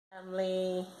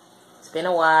Family, it's been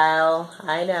a while,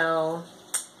 I know.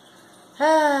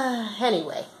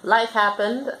 Anyway, life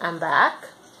happened, I'm back,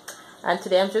 and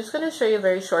today I'm just going to show you a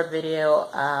very short video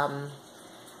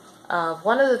of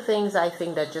one of the things I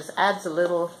think that just adds a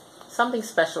little something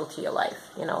special to your life,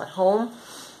 you know, at home,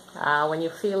 when you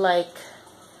feel like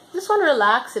you just want to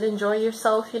relax and enjoy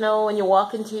yourself, you know, when you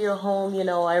walk into your home. You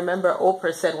know, I remember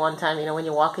Oprah said one time, you know, when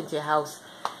you walk into your house,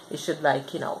 it should,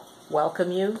 like, you know,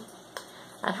 welcome you.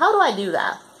 And how do I do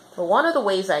that? Well, one of the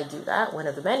ways I do that, one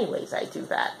of the many ways I do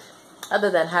that, other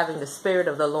than having the Spirit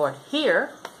of the Lord here,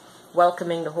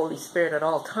 welcoming the Holy Spirit at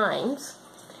all times,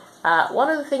 one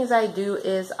of the things I do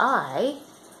is you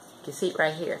can see it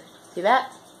right here. See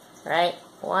that? Right?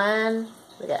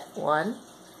 We got 1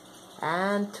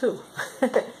 and 2.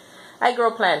 I grow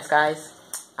plants, guys.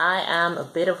 I am a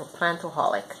bit of a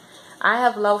plantaholic. I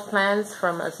have loved plants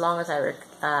from as long as I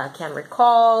can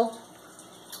recall.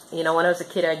 You know, when I was a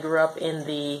kid, I grew up in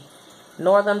the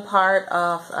northern part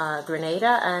of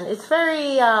Grenada, and it's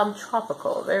very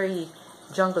tropical, very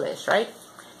jungle-ish, right?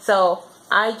 So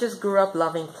I just grew up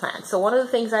loving plants. So one of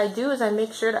the things I do is I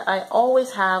make sure that I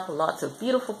always have lots of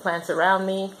beautiful plants around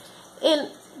me in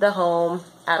the home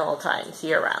at all times,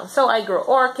 year-round. So I grow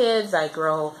orchids, I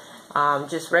grow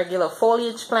just regular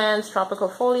foliage plants, tropical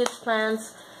foliage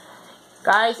plants.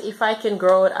 Guys, if I can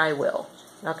grow it, I will.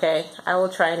 Okay, I will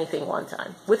try anything one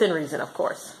time, within reason, of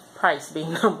course, price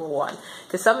being number one,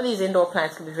 because some of these indoor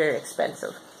plants can be very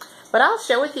expensive. But I'll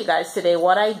share with you guys today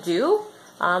what I do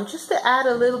just to add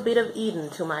a little bit of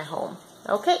Eden to my home.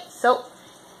 Okay, so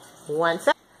one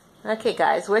second. Okay,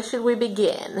 guys, where should we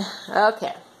begin?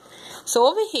 Okay, so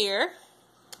over here,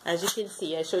 as you can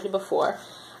see, I showed you before,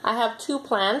 I have 2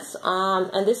 plants,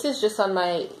 and this is just on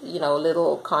my, you know,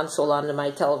 little console under my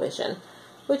television,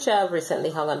 which I've recently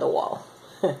hung on the wall.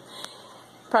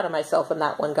 Proud of myself on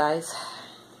that one, guys.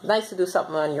 Nice to do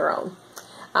something on your own.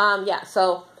 Yeah,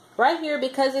 so right here,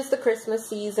 because it's the Christmas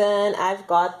season, I've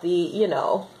got the, you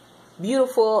know,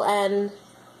 beautiful and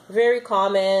very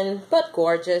common but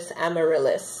gorgeous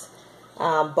amaryllis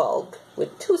bulb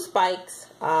with 2 spikes.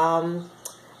 I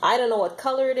don't know what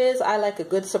color it is. I like a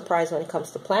good surprise when it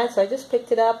comes to plants, so I just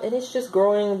picked it up, and it's just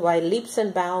growing by leaps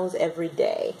and bounds every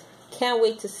day. Can't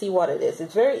wait to see what it is.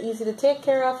 It's very easy to take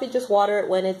care of. You just water it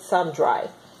when it's dry.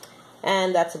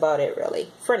 And that's about it, really,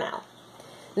 for now.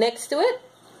 Next to it,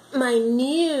 my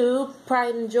new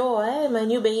pride and joy, my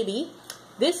new baby.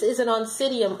 This is an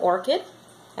oncidium orchid.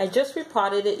 I just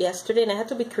repotted it yesterday, and I had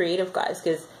to be creative, guys,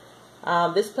 because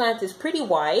this plant is pretty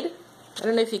wide. I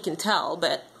don't know if you can tell,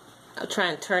 but I'll try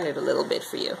and turn it a little bit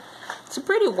for you. It's a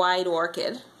pretty wide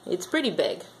orchid. It's pretty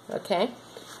big, okay?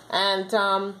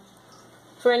 And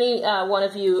for any one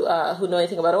of you who know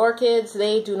anything about orchids,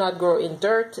 they do not grow in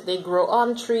dirt. They grow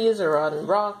on trees or on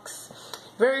rocks.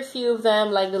 Very few of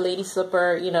them, like the lady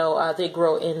slipper, you know, they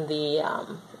grow in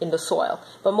the soil.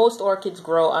 But most orchids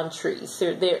grow on trees.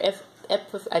 So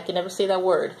I can never say that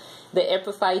word. They're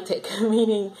epiphytic,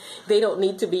 meaning they don't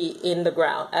need to be in the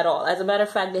ground at all. As a matter of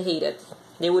fact, they hate it.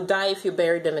 They would die if you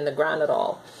buried them in the ground at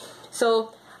all.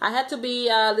 So I had to be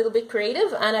a little bit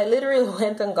creative, and I literally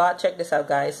went and got, check this out,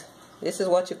 guys. This is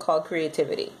what you call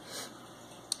creativity.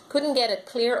 Couldn't get a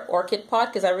clear orchid pot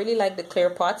because I really like the clear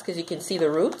pots because you can see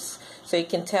the roots. So you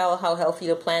can tell how healthy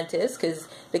the plant is, because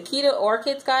the key to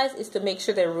orchids, guys, is to make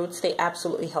sure their roots stay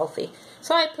absolutely healthy.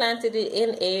 So I planted it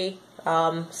in a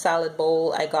salad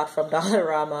bowl I got from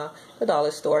Dollarama, the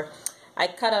dollar store. I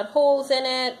cut out holes in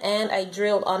it, and I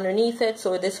drilled underneath it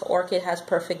so this orchid has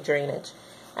perfect drainage.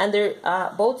 And they're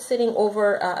both sitting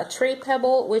over a tray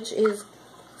pebble, which is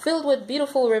filled with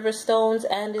beautiful river stones,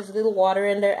 and there's little water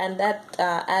in there, and that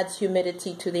adds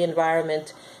humidity to the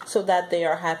environment so that they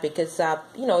are happy, because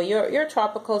you know, your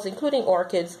tropicals, including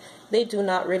orchids, they do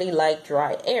not really like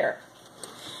dry air.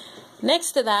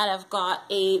 Next to that, I've got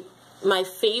my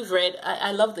favorite.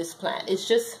 I love this plant. It's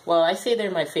just, well, I say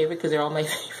they're my favorite because they're all my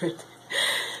favorite.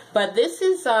 But this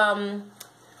is a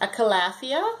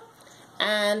calathea,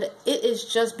 and it is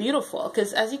just beautiful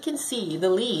because, as you can see, the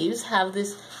leaves have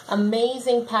this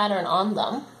amazing pattern on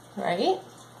them, right?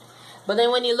 But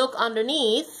then when you look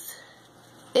underneath,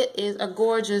 it is a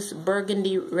gorgeous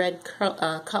burgundy red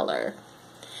color.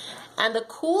 And the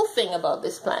cool thing about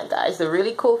this plant, guys, the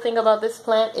really cool thing about this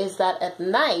plant is that at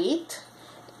night,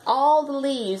 all the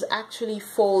leaves actually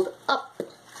fold up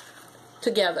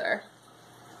together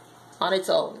on its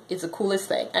own. It's the coolest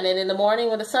thing. And then in the morning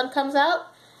when the sun comes out,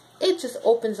 it just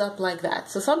opens up like that.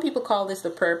 So some people call this the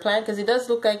prayer plant because it does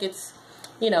look like it's,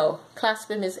 you know,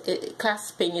 clasping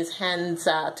his hands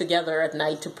together at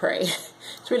night to pray.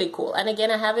 It's really cool. And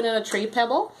again, I have it in a tree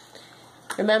pebble.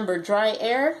 Remember, dry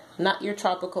air, not your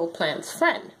tropical plant's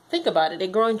friend. Think about it, they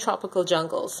grow in tropical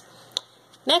jungles.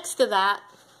 Next to that,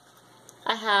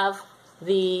 I have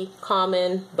the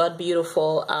common but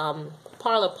beautiful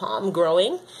parlor palm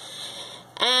growing.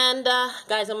 And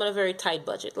guys, I'm on a very tight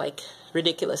budget, like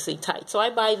ridiculously tight. So I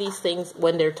buy these things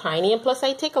when they're tiny, and plus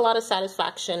I take a lot of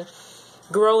satisfaction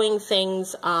growing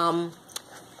things,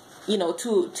 you know,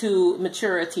 to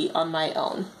maturity on my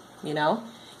own, you know.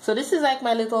 So this is like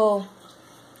my little,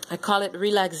 I call it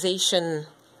relaxation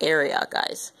area,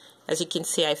 guys. As you can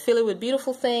see, I fill it with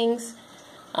beautiful things.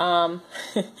 You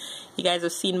guys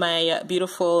have seen my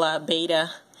beautiful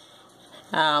beta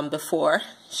before.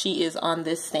 She is on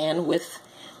this stand with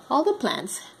all the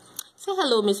plants. Say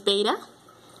hello, Miss Beta.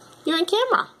 You're on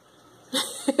camera.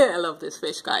 I love this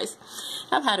fish, guys.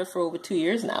 I've had her for over 2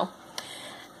 years now.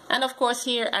 And of course,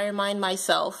 here I remind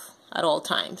myself at all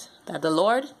times that the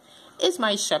Lord is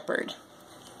my shepherd.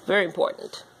 Very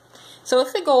important. So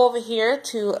if we go over here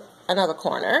to another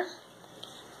corner,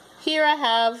 here I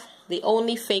have the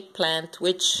only fake plant,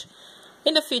 which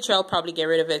in the future I'll probably get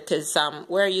rid of it, because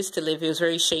where I used to live, it was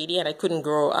very shady and I couldn't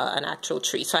grow an actual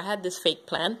tree. So I had this fake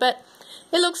plant, but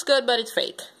it looks good, but it's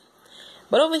fake.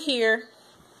 But over here,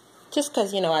 just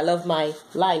because, you know, I love my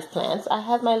live plants, I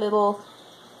have my little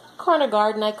corner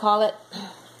garden, I call it.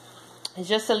 It's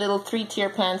just a little 3-tier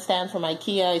plant stand from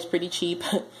IKEA. It's pretty cheap,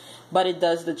 but it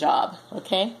does the job,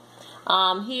 okay?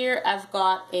 Here I've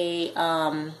got a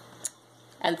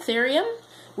anthurium,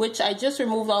 which I just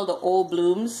removed all the old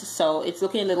blooms, so it's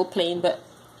looking a little plain, but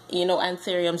you know,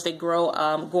 anthuriums, they grow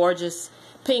gorgeous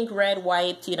pink, red,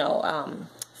 white, you know,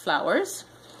 flowers.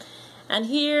 And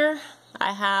here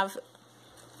I have,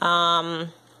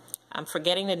 I'm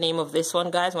forgetting the name of this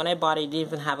one, guys. When I bought it, it didn't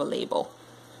even have a label.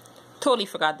 Totally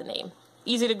forgot the name.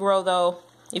 Easy to grow though.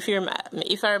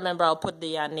 If I remember, I'll put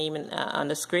the name on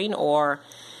the screen or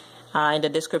in the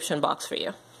description box for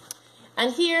you.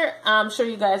 And here, I'm sure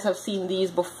you guys have seen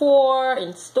these before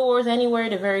in stores, anywhere.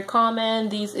 They're very common.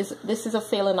 This is a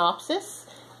Phalaenopsis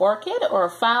orchid, or a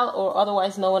phal, or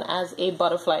otherwise known as a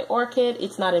butterfly orchid.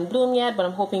 It's not in bloom yet, but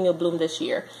I'm hoping it'll bloom this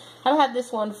year. I've had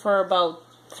this one for about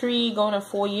 3 going on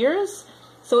 4 years,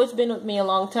 so it's been with me a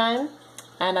long time,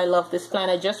 and I love this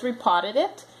plant. I just repotted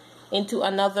it into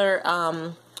another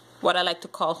what I like to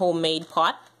call homemade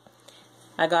pot.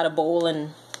 I got a bowl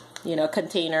and, you know,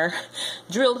 container,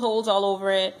 drilled holes all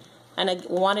over it, and I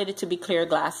wanted it to be clear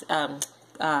glass,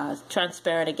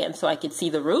 transparent again, so I could see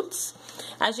the roots.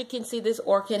 As you can see, this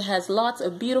orchid has lots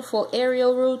of beautiful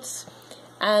aerial roots,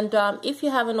 and if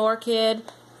you have an orchid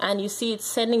and you see it's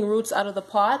sending roots out of the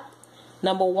pot,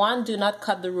 number one, do not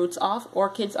cut the roots off.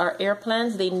 Orchids are air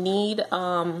plants. They need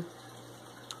the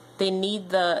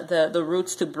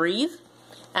roots to breathe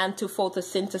and to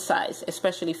photosynthesize,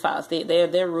 especially phals.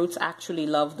 Their roots actually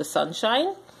love the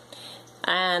sunshine.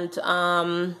 And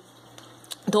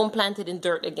don't plant it in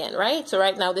dirt again, right? So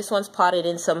right now this one's potted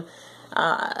in some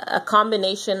a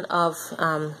combination of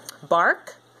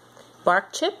bark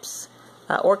chips,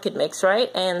 orchid mix, right,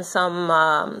 and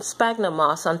some sphagnum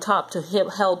moss on top to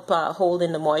help hold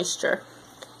in the moisture.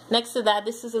 Next to that,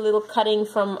 this is a little cutting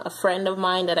from a friend of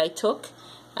mine that I took.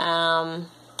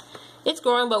 It's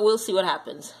growing, but we'll see what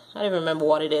happens. I don't even remember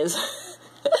what it is.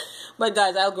 But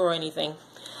guys, I'll grow anything.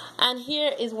 And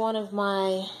here is one of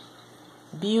my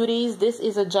beauties. This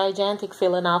is a gigantic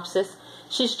Phalaenopsis.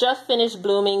 She's just finished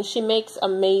blooming. She makes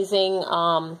amazing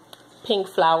pink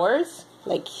flowers,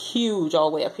 like huge all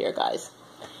the way up here, guys.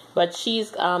 But she's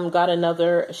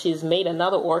she's made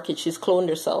another orchid. She's cloned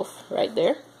herself right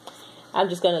there. I'm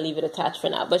just going to leave it attached for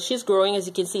now. But she's growing. As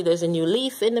you can see, there's a new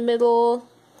leaf in the middle.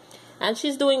 And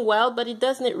she's doing well, but it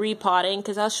does need repotting,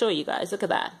 because I'll show you guys. Look at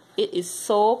that. It is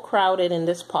so crowded in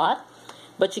this pot.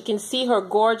 But you can see her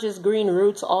gorgeous green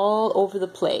roots all over the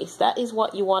place. That is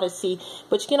what you want to see.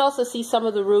 But you can also see some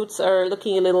of the roots are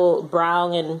looking a little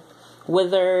brown and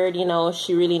withered. You know,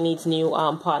 she really needs new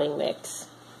potting mix.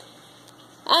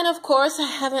 And of course, I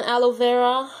have an aloe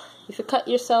vera. If you cut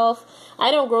yourself, I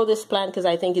don't grow this plant because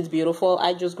I think it's beautiful.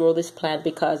 I just grow this plant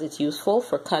because it's useful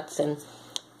for cuts and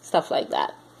stuff like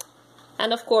that.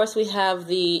 And of course, we have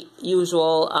the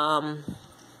usual,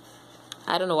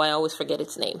 I don't know why I always forget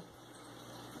its name.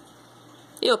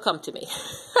 It'll come to me.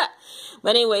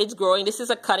 But anyway, it's growing. This is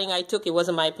a cutting I took. It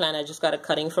wasn't my plant. I just got a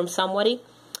cutting from someone.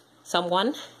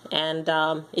 And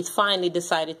it's finally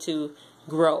decided to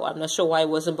grow. I'm not sure why it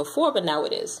wasn't before, but now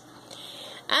it is.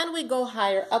 And we go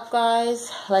higher up,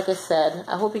 guys. Like I said,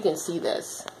 I hope you can see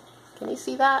this. Can you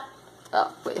see that?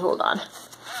 Oh, wait, hold on.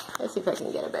 Let's see if I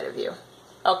can get a better view.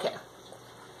 Okay.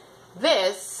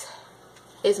 This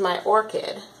is my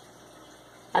orchid.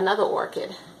 Another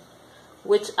orchid.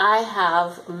 which I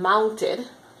have mounted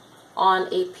on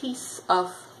a piece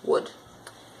of wood,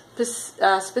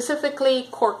 specifically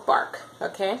cork bark,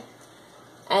 okay?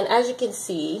 And as you can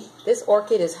see, this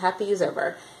orchid is happy as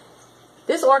ever.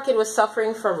 This orchid was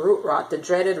suffering from root rot, the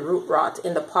dreaded root rot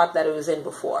in the pot that it was in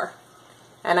before.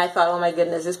 And I thought, oh my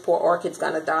goodness, this poor orchid's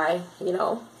gonna die, you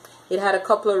know. It had a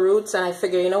couple of roots, and I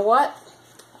figured, you know what?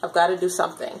 I've got to do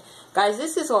something. Guys,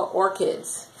 this is what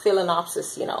orchids,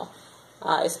 Phalaenopsis, you know,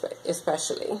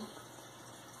 especially,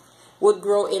 would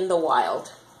grow in the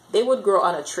wild. They would grow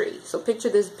on a tree. So picture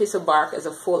this piece of bark as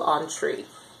a full-on tree.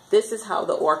 This is how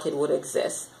the orchid would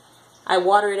exist. I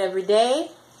water it every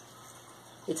day.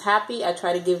 It's happy. I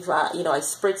try to give, you know, I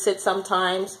spritz it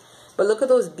sometimes. But look at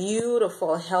those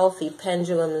beautiful, healthy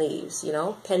pendulum leaves, you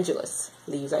know, pendulous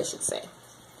leaves, I should say.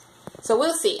 So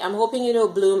we'll see. I'm hoping it'll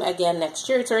bloom again next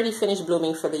year. It's already finished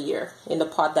blooming for the year in the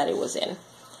pot that it was in.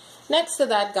 Next to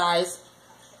that, guys,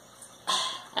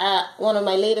 one of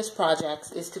my latest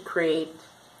projects is to create,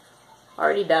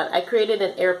 already done, I created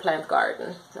an air plant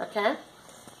garden, okay?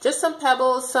 Just some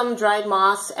pebbles, some dried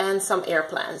moss, and some air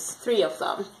plants, 3 of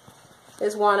them.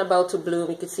 There's one about to bloom.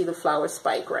 You can see the flower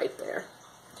spike right there.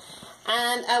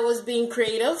 And I was being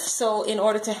creative, so in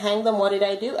order to hang them, what did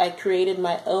I do? I created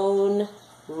my own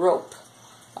rope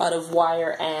out of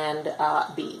wire and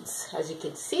beads. As you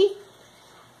can see,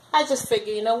 I just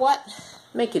figured, you know what?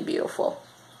 Make it beautiful.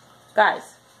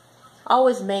 Guys,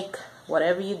 always make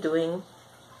whatever you're doing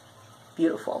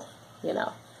beautiful, you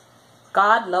know.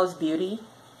 God loves beauty,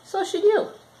 so should you.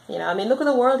 You know, I mean, look at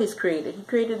the world He's created. He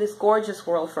created this gorgeous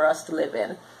world for us to live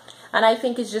in. And I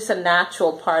think it's just a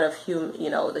natural part of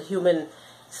the human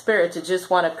spirit to just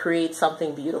want to create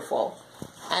something beautiful.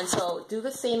 And so do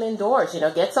the same indoors. You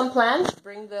know, get some plants,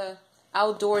 bring the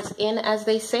outdoors in, as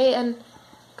they say. And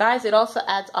guys, it also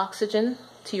adds oxygen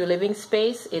to your living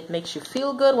space. It makes you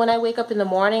feel good. When I wake up in the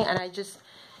morning and I just,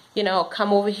 you know,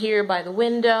 come over here by the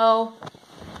window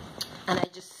and I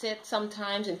just sit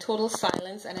sometimes in total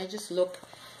silence and I just look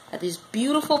at these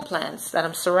beautiful plants that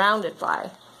I'm surrounded by,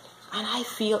 and I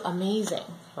feel amazing,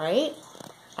 right?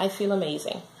 I feel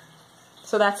amazing.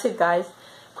 So that's it, guys.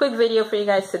 Quick video for you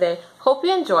guys today. Hope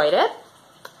you enjoyed it.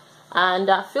 And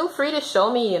feel free to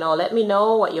show me, you know, let me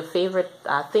know what your favorite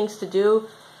things to do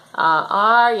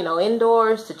are, you know,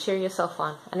 indoors to cheer yourself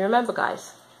on. And remember,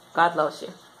 guys, God loves you.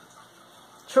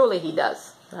 Truly, He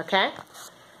does. Okay?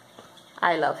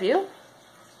 I love you.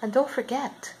 And don't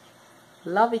forget,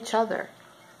 love each other.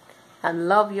 And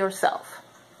love yourself,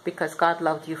 because God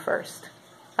loved you first.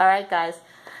 All right, guys.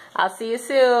 I'll see you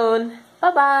soon.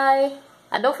 Bye-bye.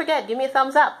 And don't forget, give me a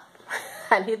thumbs up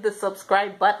and hit the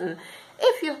subscribe button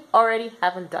if you already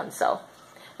haven't done so.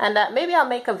 And maybe I'll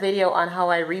make a video on how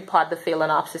I repot the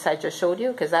Phalaenopsis I just showed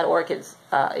you, because that orchid,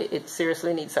 it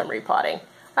seriously needs some repotting.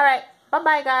 All right.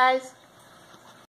 Bye-bye, guys.